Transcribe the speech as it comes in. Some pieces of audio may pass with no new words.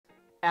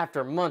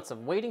After months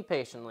of waiting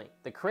patiently,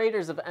 the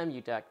creators of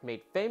EmuDeck,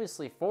 made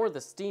famously for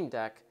the Steam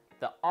Deck,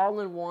 the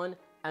all-in-one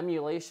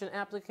emulation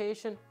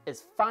application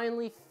is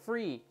finally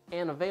free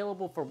and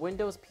available for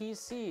Windows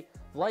PC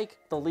like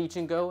the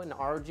Legion Go and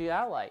ROG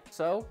Ally.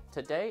 So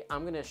today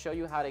I'm going to show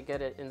you how to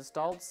get it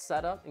installed,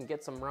 set up, and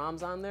get some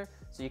ROMs on there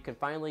so you can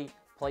finally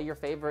play your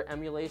favorite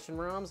emulation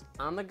ROMs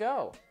on the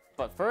go.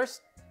 But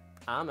first,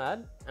 I'm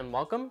Ed and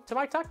welcome to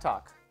my Tech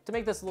Talk. To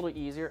make this a little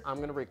easier, I'm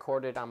going to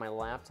record it on my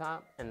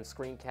laptop and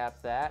screen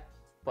cap that,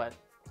 but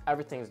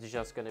everything's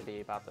just going to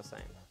be about the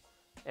same.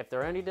 If there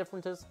are any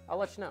differences, I'll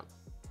let you know.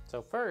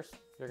 So first,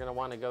 you're going to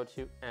want to go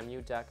to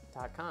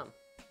emudeck.com.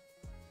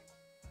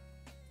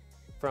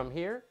 From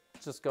here,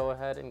 just go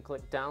ahead and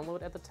click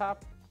download at the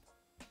top.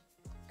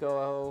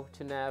 Go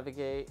to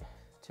navigate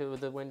to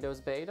the Windows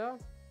beta.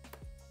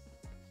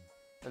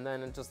 And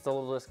then just a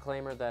little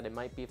disclaimer that it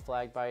might be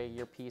flagged by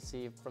your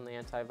PC from the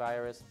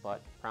antivirus,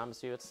 but I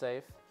promise you it's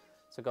safe.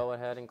 So go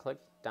ahead and click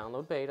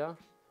download beta,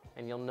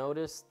 and you'll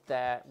notice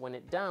that when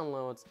it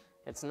downloads,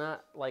 it's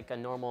not like a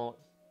normal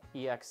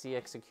exe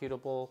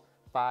executable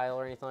file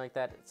or anything like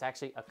that. It's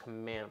actually a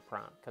command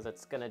prompt because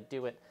it's going to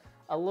do it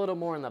a little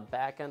more in the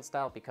back-end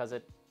style because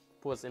it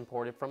was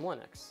imported from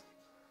Linux.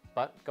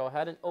 But go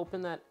ahead and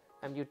open that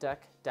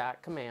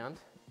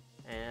emudeck.command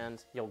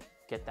and you'll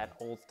get that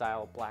old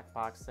style black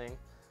box thing.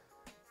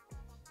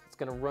 It's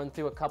going to run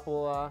through a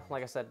couple,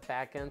 like I said,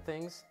 back-end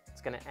things. It's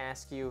going to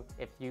ask you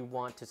if you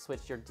want to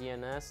switch your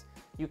DNS.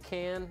 You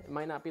can. It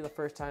might not be the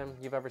first time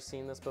you've ever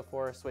seen this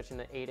before, switching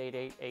to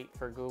 8888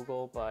 for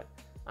Google, but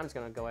I'm just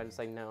going to go ahead and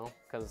say no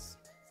because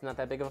it's not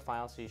that big of a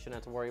file, so you shouldn't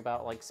have to worry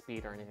about like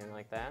speed or anything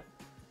like that.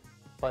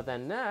 But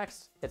then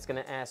next, it's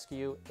going to ask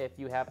you if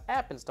you have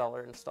App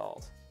Installer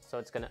installed. So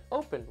it's going to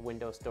open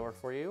Windows Store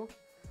for you,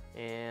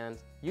 and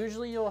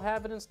usually you'll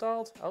have it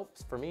installed. Oh,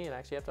 for me, I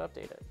actually have to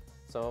update it.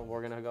 So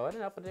we're going to go ahead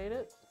and update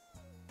it.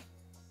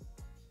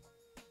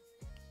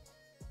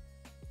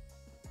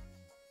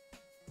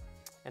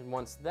 And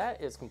once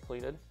that is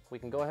completed, we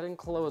can go ahead and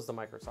close the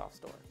Microsoft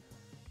Store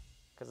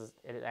because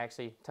it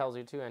actually tells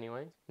you to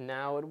anyway.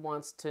 Now it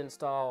wants to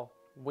install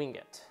Wing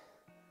It.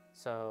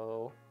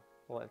 So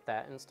we'll let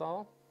that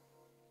install.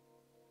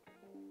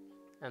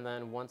 And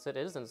then once it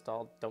is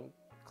installed, don't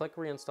click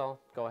reinstall.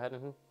 Go ahead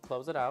and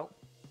close it out.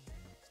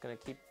 It's going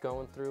to keep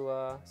going through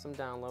some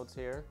downloads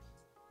here.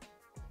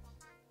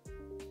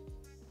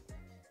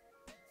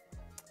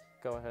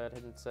 Go ahead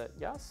and set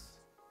yes.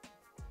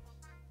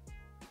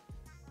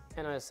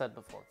 And as I said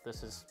before,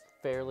 this is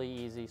fairly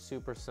easy,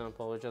 super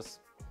simple. It's just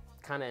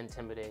kind of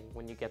intimidating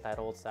when you get that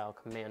old style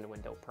command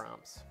window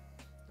prompts.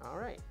 All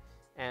right,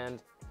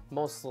 and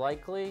most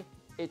likely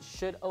it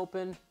should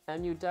open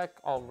EmuDeck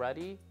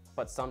already,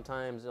 but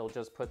sometimes it'll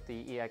just put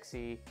the exe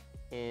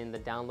in the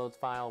downloads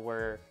file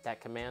where that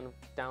command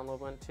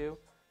download went to.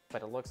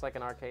 But it looks like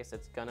in our case,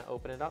 it's gonna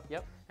open it up,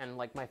 yep. And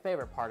like my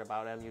favorite part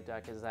about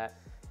EmuDeck is that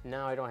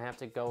now I don't have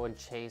to go and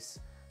chase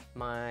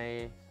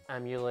my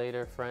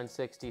emulator for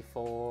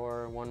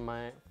N64,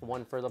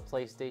 one for the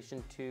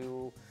PlayStation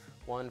 2,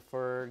 one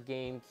for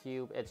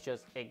GameCube. It's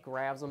just, it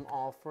grabs them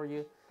all for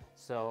you.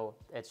 So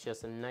it's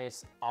just a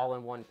nice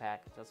all-in-one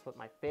package. That's what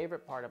my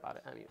favorite part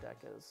about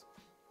EmuDeck is.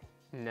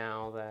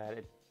 Now that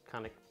it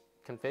kind of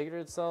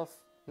configured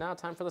itself, now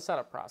time for the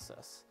setup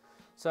process.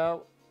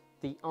 So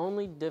the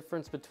only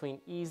difference between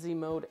easy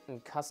mode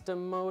and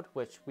custom mode,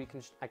 which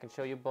I can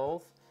show you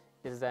both,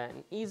 is that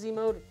in easy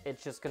mode,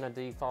 it's just gonna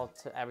default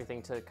to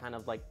everything to kind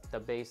of like the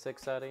basic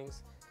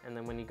settings. And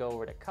then when you go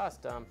over to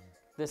custom,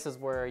 this is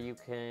where you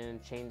can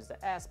change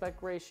the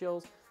aspect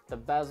ratios, the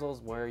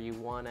bezels, where you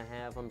wanna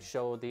have them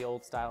show the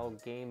old style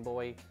Game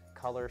Boy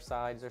color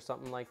sides or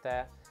something like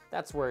that.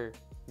 That's where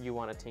you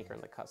wanna tinker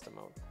in the custom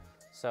mode.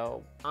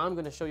 So I'm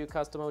gonna show you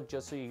custom mode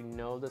just so you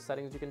know the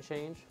settings you can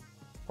change.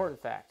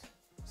 Important fact.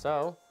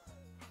 So,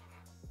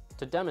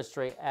 to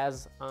demonstrate,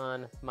 as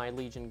on my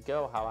Legion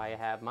Go, how I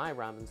have my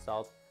ROM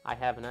installed, I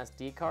have an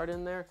SD card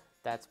in there.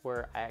 That's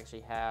where I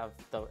actually have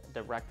the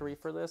directory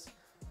for this.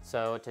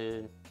 So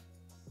to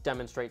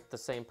demonstrate the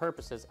same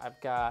purposes, I've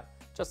got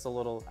just a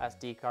little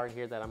SD card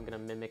here that I'm gonna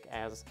mimic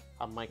as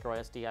a micro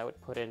SD I would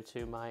put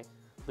into my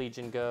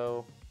Legion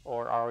Go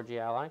or ROG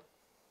Ally.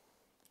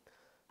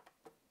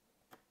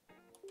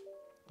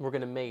 We're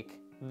gonna make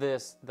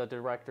this, the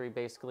directory,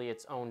 basically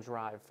its own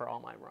drive for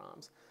all my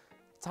ROMs.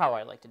 That's how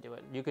I like to do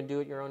it. You can do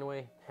it your own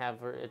way, have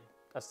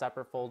a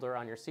separate folder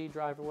on your C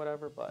drive or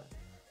whatever, but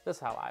this is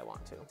how I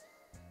want to.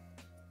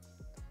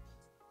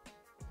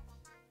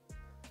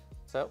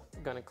 So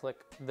I'm gonna click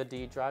the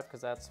D drive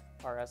because that's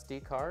our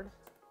SD card.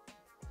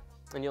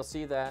 And you'll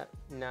see that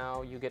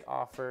now you get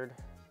offered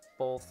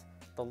both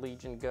the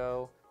Legion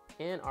Go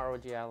and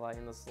ROG Ally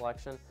in the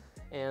selection.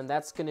 And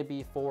that's gonna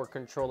be for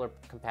controller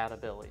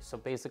compatibility. So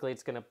basically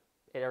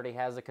it already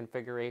has a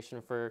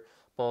configuration for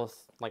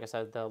both, like I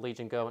said, the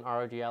Legion Go and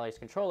ROG Ally's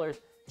controllers,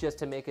 just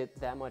to make it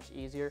that much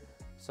easier.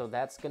 So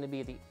that's going to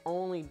be the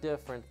only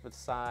difference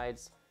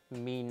besides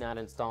me not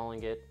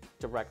installing it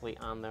directly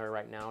on there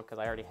right now because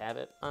I already have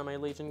it on my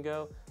Legion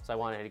Go. So I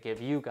wanted to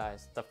give you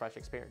guys the fresh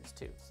experience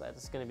too. So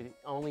that's going to be the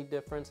only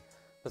difference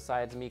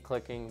besides me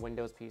clicking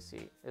Windows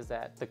PC is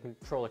that the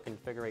controller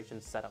configuration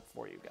is set up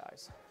for you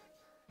guys.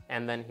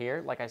 And then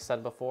here, like I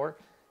said before,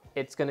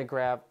 it's going to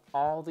grab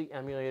all the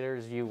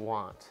emulators you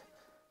want.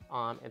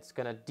 It's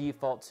going to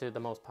default to the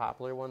most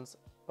popular ones,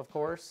 of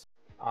course.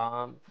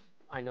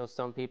 I know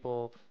some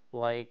people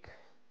like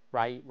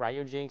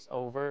Ryujinx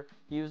over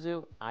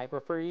Yuzu. I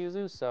prefer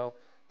Yuzu, so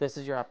this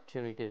is your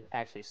opportunity to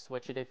actually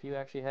switch it if you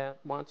actually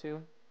want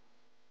to.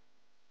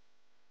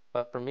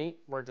 But for me,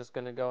 we're just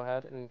going to go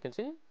ahead and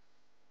continue.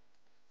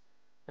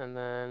 And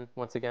then,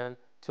 once again,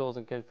 tools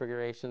and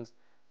configurations.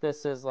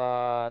 This is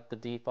the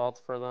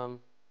default for them.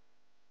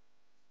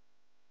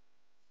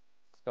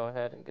 Let's go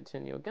ahead and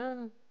continue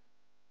again.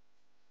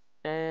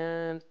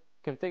 And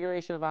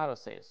configuration of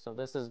autosave. So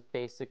this is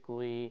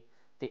basically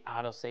the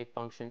autosave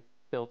function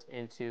built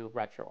into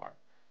RetroArch.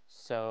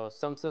 So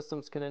some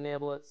systems can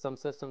enable it, some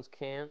systems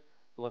can't.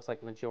 It looks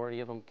like the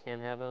majority of them can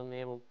have it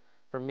enabled.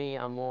 For me,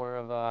 I'm more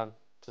of a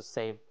just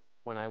save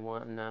when I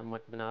want and not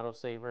much of an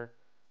autosaver.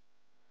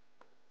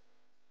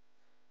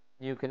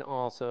 You can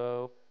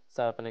also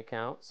set up an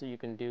account so you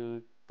can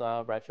do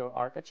the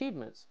RetroArch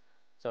achievements.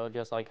 So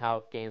just like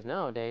how games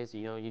nowadays,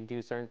 you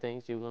do certain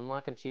things, you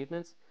unlock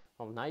achievements.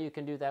 Well, now you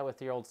can do that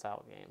with your old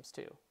style games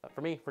too. But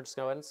for me, we're just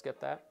going to go ahead and skip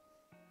that.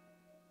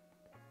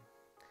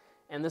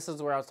 And this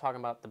is where I was talking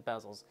about the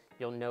bezels.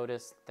 You'll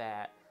notice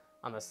that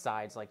on the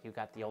sides, like you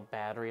got the old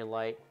battery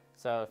light.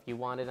 So if you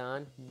want it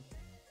on,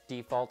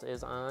 default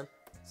is on.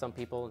 Some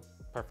people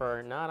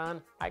prefer not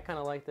on. I kind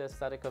of like the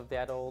aesthetic of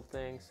that old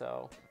thing,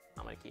 so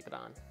I'm going to keep it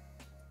on.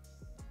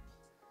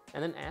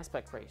 And then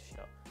aspect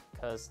ratio,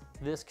 because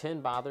this can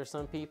bother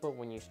some people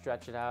when you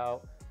stretch it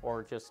out,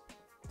 or just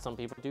some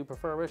people do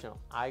prefer original.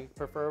 I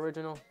prefer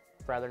original,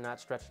 rather not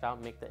stretch it out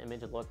and make the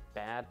image look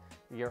bad.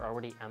 You're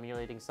already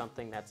emulating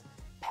something that's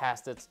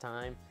past its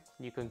time.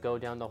 You can go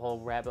down the whole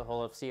rabbit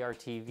hole of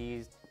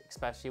CRTVs,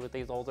 especially with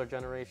these older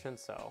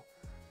generations. So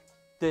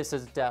this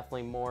is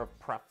definitely more of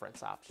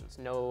preference options.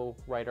 No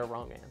right or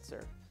wrong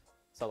answer.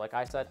 So like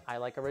I said, I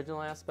like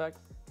original aspect.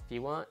 If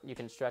you want, you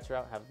can stretch it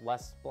out, have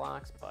less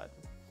blocks, but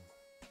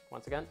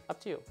once again, up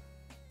to you.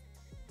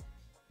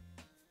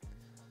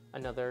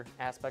 Another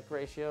aspect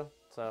ratio.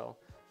 So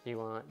do you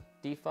want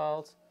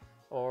default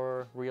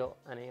or real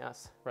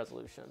NAS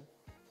resolution?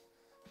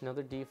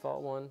 Another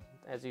default one,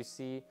 as you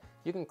see,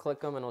 you can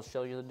click them and it'll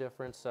show you the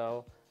difference.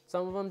 So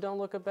some of them don't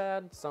look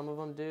bad, some of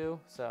them do.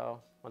 So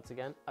once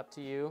again, up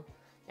to you.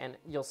 And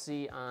you'll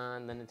see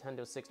on the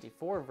Nintendo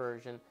 64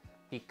 version,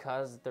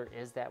 because there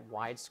is that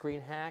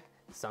widescreen hack,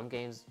 some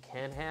games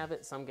can have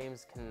it, some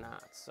games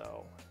cannot.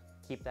 So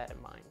keep that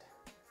in mind.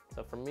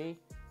 So for me,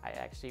 I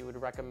actually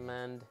would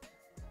recommend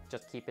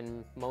just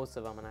keeping most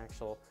of them an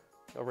actual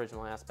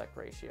original aspect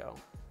ratio.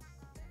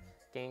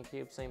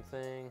 GameCube, same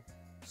thing.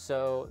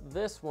 So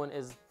this one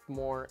is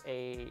more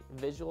a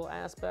visual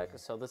aspect.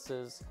 So this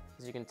is,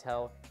 as you can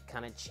tell,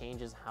 kind of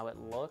changes how it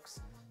looks.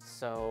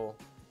 So,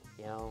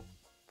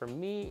 for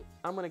me,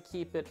 I'm gonna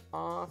keep it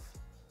off.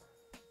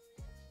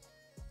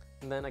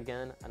 And then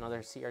again, another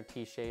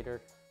CRT shader,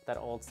 that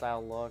old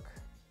style look.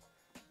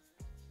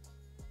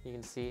 You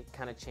can see it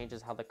kind of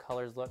changes how the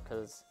colors look,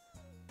 because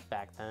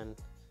back then,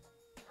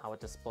 how it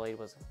displayed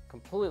was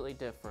completely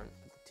different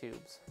with the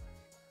tubes.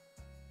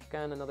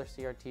 Again, another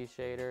CRT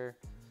shader.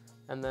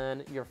 And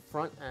then your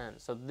front end.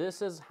 So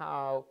this is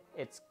how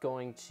it's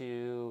going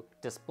to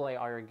display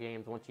all your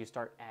games once you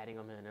start adding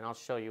them in. And I'll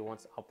show you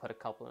once, I'll put a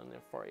couple in there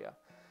for you.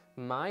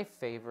 My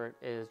favorite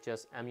is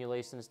just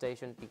Emulation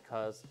Station,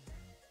 because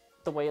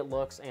the way it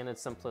looks and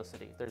its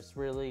simplicity. There's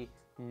really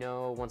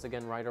no, once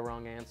again, right or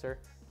wrong answer.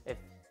 If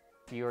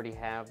you already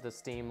have the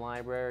Steam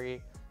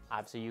library,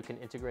 obviously you can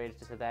integrate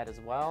it to that as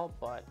well.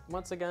 But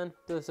once again,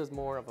 this is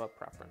more of a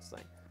preference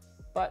thing.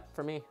 But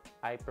for me,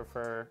 I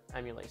prefer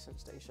Emulation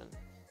Station.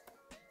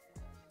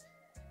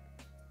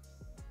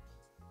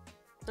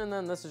 And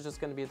then this is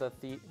just going to be the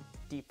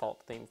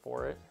default theme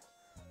for it,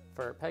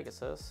 for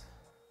Pegasus.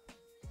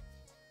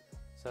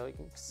 So you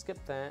can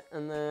skip that,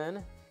 and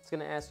then it's going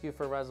to ask you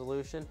for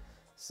resolution.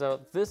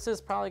 So this is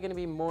probably going to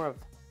be more of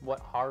what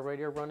hardware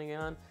you're running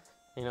on.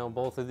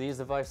 Both of these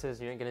devices,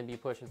 you ain't going to be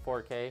pushing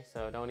 4K,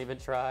 so don't even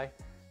try.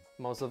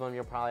 Most of them,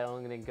 you're probably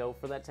only going to go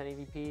for that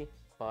 1080p,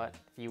 but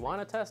if you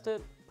want to test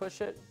it, push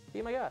it,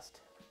 be my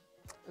guest.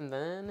 And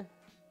then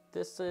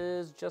this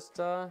is just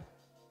kind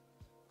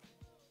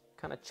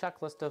of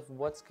checklist of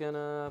what's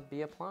gonna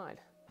be applied.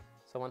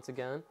 So once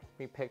again,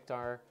 we picked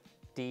our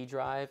D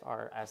drive,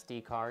 our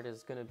SD card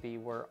is gonna be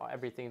where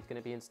everything's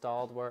gonna be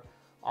installed, where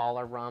all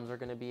our ROMs are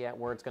gonna be at,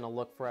 where it's gonna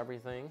look for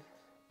everything.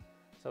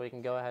 So we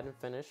can go ahead and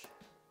finish.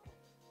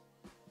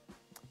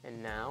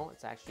 And now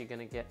it's actually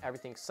gonna get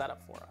everything set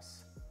up for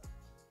us.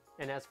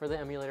 And as for the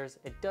emulators,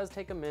 it does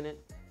take a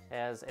minute,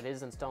 as it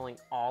is installing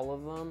all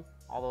of them,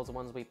 all those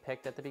ones we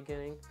picked at the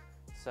beginning.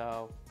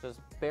 So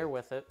just bear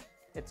with it.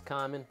 It's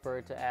common for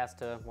it to ask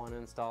to want to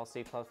install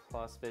C++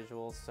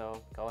 visuals,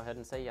 so go ahead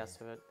and say yes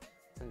to it.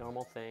 a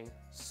normal thing.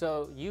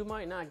 So you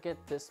might not get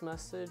this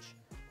message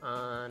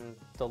on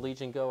the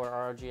Legion Go or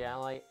ROG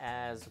Ally,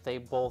 as they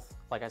both,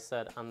 like I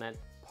said, on that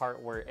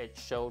part where it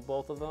showed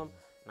both of them,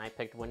 and I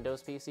picked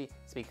Windows PC.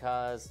 It's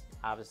because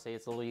obviously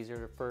it's a little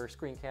easier for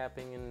screen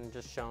capping and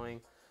just showing,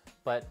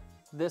 but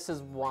this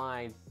is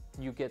why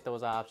you get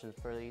those options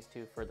for these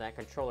two for that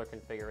controller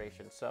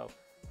configuration. So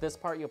this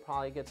part you'll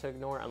probably get to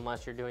ignore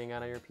unless you're doing it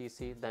on your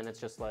PC, then it's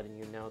just letting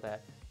you know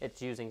that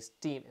it's using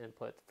Steam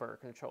input for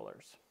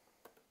controllers.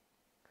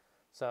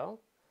 So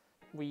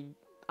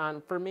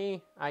for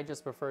me, I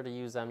just prefer to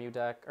use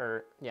EmuDeck,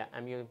 or yeah,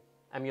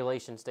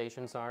 emulation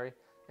station, sorry,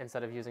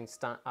 instead of using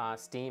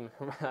Steam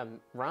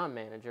ROM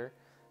manager.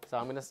 So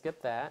I'm gonna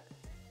skip that.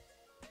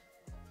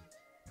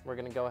 We're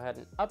gonna go ahead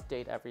and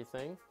update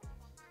everything.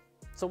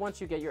 So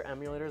once you get your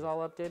emulators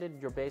all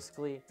updated, you're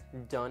basically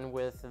done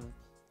with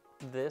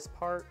this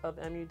part of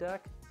EmuDeck.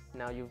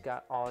 Now you've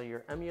got all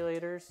your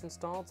emulators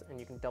installed, and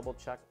you can double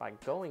check by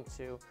going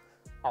to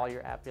all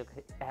your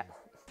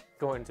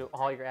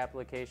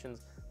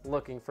applications,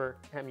 looking for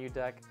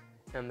EmuDeck,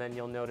 and then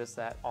you'll notice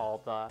that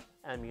all the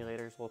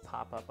emulators will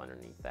pop up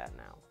underneath that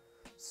now.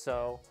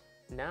 So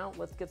now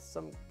let's get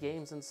some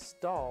games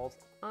installed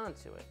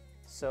onto it.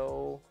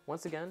 So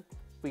once again,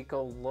 if we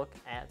go look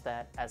at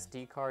that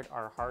SD card,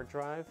 our hard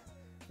drive,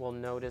 we'll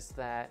notice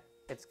that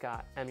it's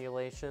got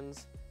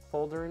emulations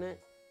folder in it.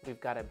 We've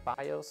got a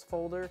BIOS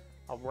folder,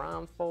 a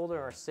ROM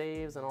folder, our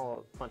saves, and a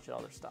bunch of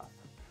other stuff.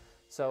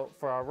 So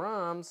for our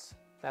ROMs,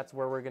 that's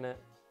where we're gonna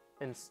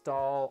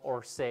install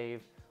or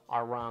save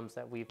our ROMs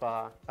that we've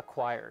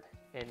acquired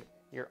in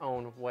your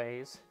own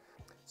ways.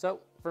 So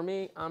for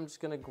me, I'm just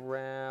gonna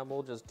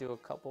we'll just do a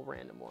couple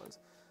random ones.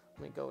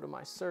 Let me go to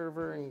my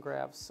server and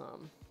grab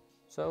some.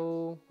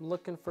 So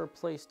looking for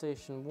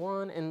PlayStation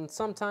 1, and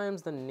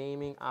sometimes the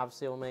naming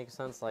obviously will make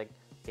sense, like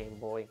Game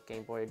Boy,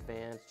 Game Boy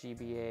Advance,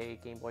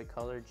 GBA, Game Boy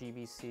Color,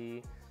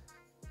 GBC.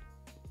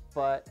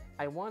 But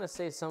I want to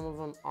say some of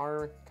them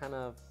are kind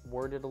of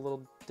worded a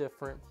little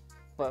different,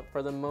 but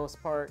for the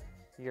most part,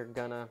 you're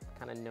gonna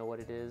kind of know what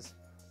it is.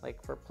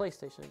 Like for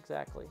PlayStation,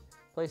 exactly.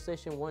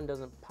 PlayStation 1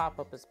 doesn't pop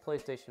up as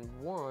PlayStation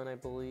 1, I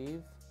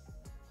believe.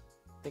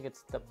 I think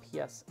it's the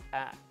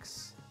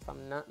PSX, if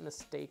I'm not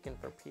mistaken,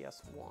 for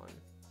PS1.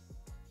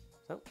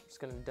 So I'm just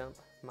gonna dump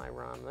my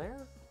ROM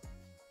there,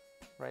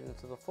 right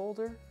into the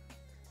folder.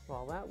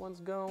 While that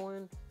one's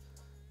going,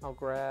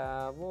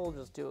 we'll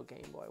just do a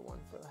Game Boy one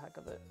for the heck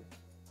of it.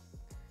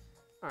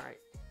 All right,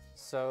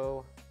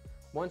 so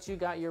once you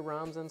got your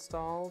ROMs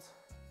installed,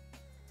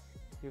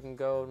 you can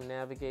go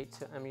navigate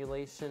to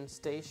Emulation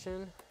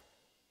Station,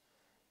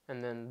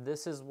 and then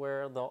this is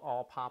where they'll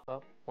all pop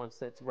up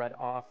once it's read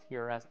off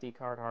your SD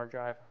card, hard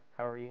drive,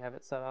 however you have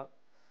it set up.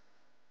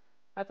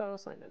 I thought it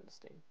was signed into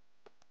Steam.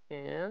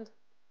 And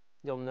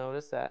you'll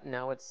notice that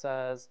now it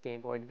says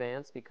Game Boy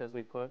Advance because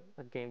we put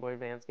a Game Boy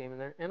Advance game in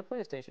there and a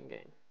PlayStation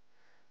game.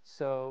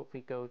 So if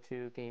we go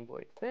to Game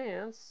Boy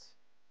Advance,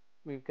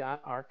 we've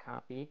got our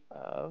copy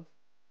of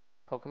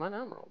Pokemon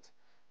Emerald.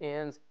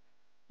 And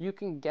you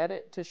can get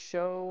it to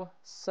show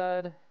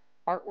said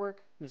artwork.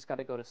 You just got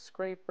to go to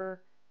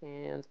Scraper,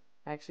 and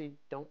I actually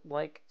don't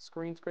like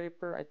Screen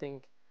Scraper. I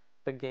think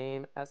the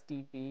game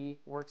SDB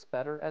works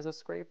better as a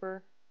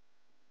scraper.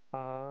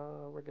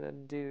 We're gonna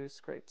do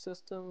Scrape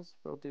Systems.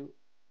 We'll do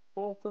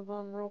both of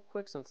them real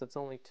quick since it's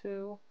only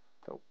two.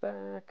 Go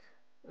back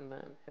and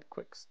then hit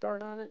quick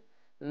start on it.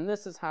 And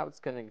this is how it's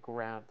gonna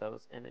grab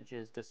those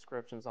images,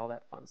 descriptions, all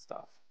that fun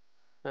stuff.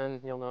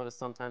 And you'll notice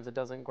sometimes it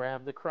doesn't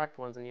grab the correct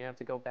ones and you have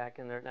to go back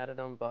in there and edit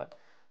them, but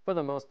for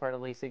the most part,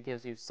 at least it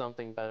gives you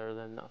something better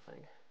than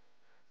nothing.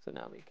 So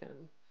now we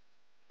can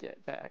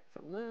get back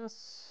from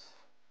this.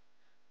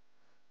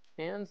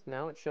 And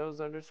now it shows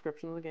our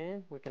description of the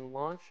game. We can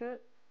launch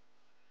it.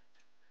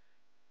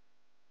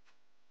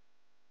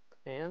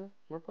 And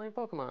we're playing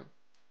Pokemon.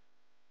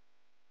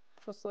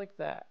 Just like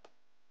that.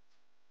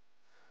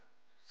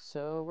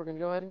 So we're going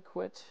to go ahead and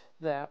quit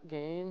that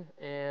game,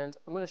 and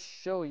I'm going to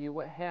show you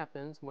what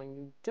happens when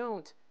you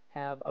don't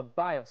have a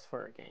BIOS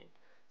for a game.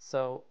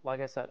 So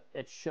like I said,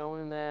 it's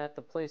showing that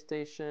the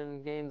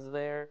PlayStation game's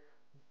there,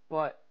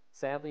 but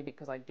sadly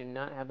because I do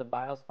not have the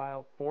BIOS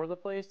file for the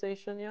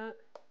PlayStation yet,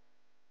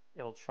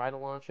 it'll try to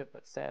launch it,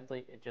 but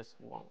sadly it just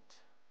won't.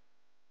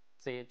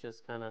 See, it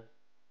just kind of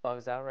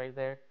bugs out right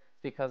there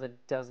because it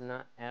does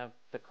not have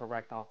the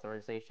correct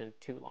authorization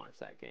to launch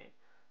that game.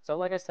 So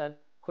like I said,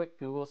 quick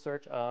Google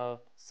search of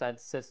said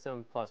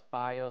system plus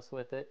BIOS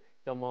with it,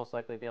 you'll most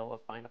likely be able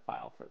to find a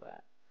file for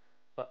that.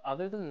 But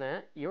other than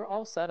that, you're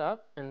all set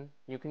up and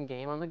you can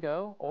game on the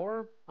go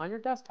or on your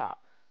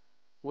desktop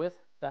with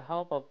the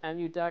help of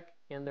EmuDeck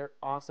and their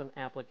awesome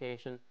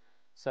application.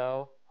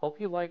 So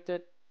hope you liked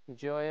it,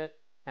 enjoy it,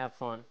 have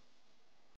fun.